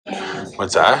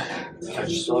What's that? I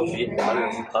just saw beaten down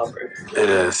on the top right. It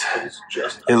is. It's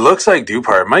just It looks like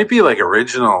Dupar. It might be like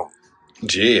original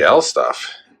GAL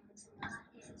stuff.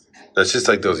 That's just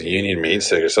like those Union Made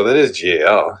stickers. So that is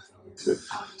GAL.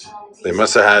 They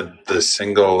must have had the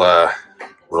single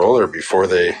roller before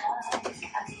they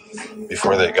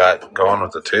got going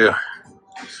with the two.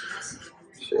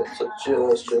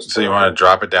 Just So you want to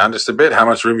drop it down just a bit? How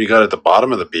much room you got at the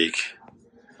bottom of the beak?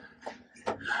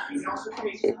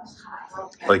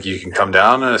 Like you can come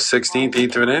down a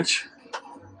 1/16 of an inch?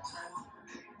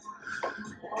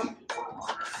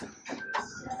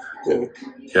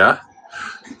 Yeah?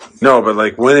 No, but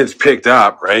like when it's picked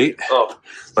up, right? Oh.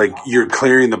 Like you're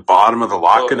clearing the bottom of the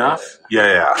lock Oh, enough?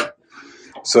 Yeah.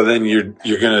 So then you're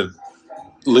going to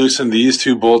loosen these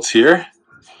two bolts here.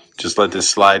 Just let this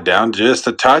slide down just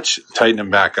a touch. Tighten them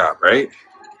back up, right?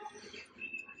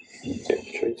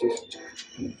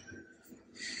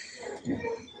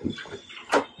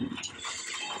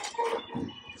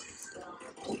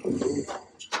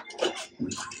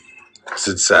 Is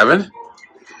it 7?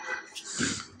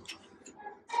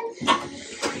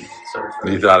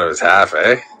 You thought it was half,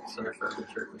 eh?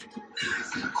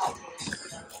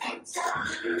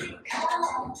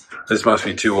 This must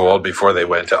be too old before they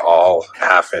went to all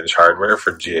half-inch hardware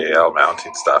for GAL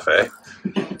mounting stuff, eh?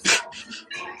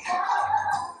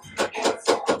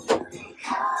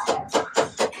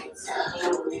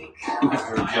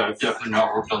 Yeah, I've definitely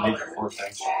not worked on these before,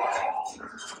 thanks.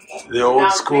 The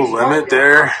old school limit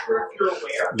there.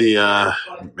 The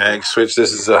mag switch.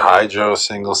 This is a hydro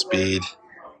single speed.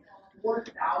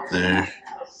 There.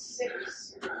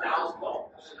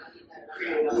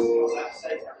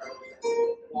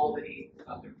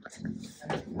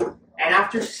 And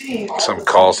after seeing Some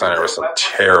call center with some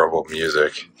terrible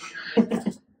music.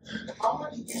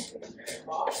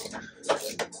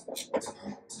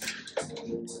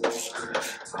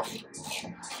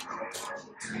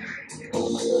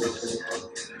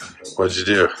 What'd you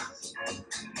do?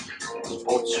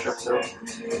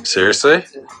 Seriously?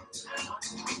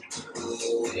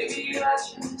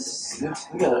 Yeah,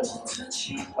 look at it.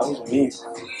 That was me.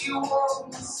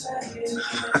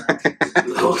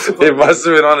 It must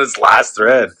have been on its last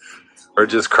thread. Or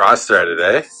just cross-threaded,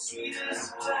 eh?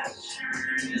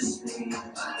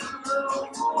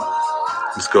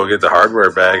 Let's go get the hardware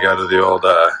bag out of the old...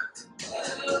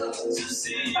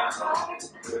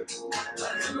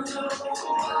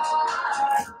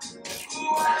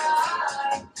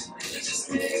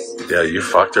 Yeah, you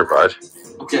fucked her, bud.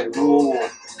 Okay, whoa.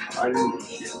 I didn't.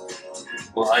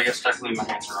 Well, I guess technically my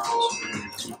hands are on, so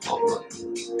it's my fault,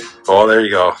 but. Oh, there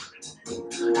you go.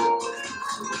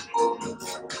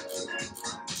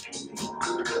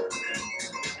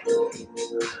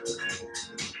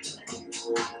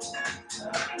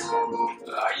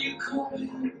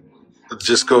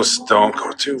 Just go, don't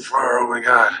go too far. Oh my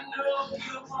god.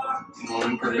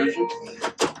 Going provision?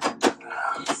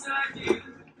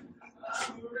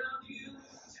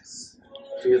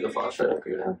 Do you get the flashlight up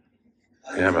here now?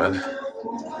 Yeah, man.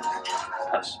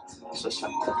 Yes.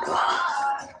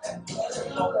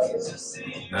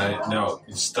 No,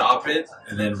 you stop it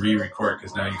and then re-record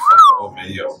because now you fuck the whole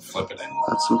video flipping it.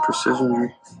 That's some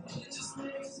precision.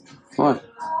 What?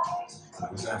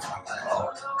 Who's that?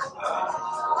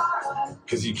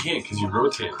 Because you can't, because you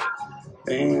rotate it.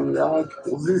 Damn, dog.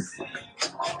 Ooh,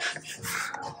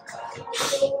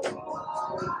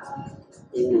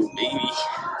 baby.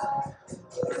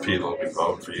 People will be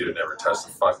voting for you to never touch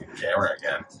the fucking camera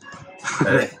again.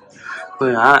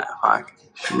 Look at that. Fuck.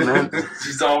 Man.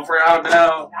 She's all proud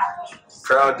now.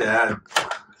 Proud dad.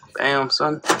 Damn,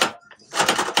 son.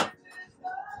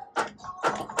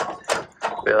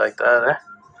 Be like that, eh?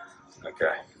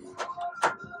 Okay.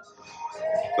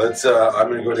 Let's, I'm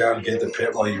going to go down and get the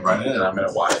pit while you run it, and I'm going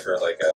to watch for like a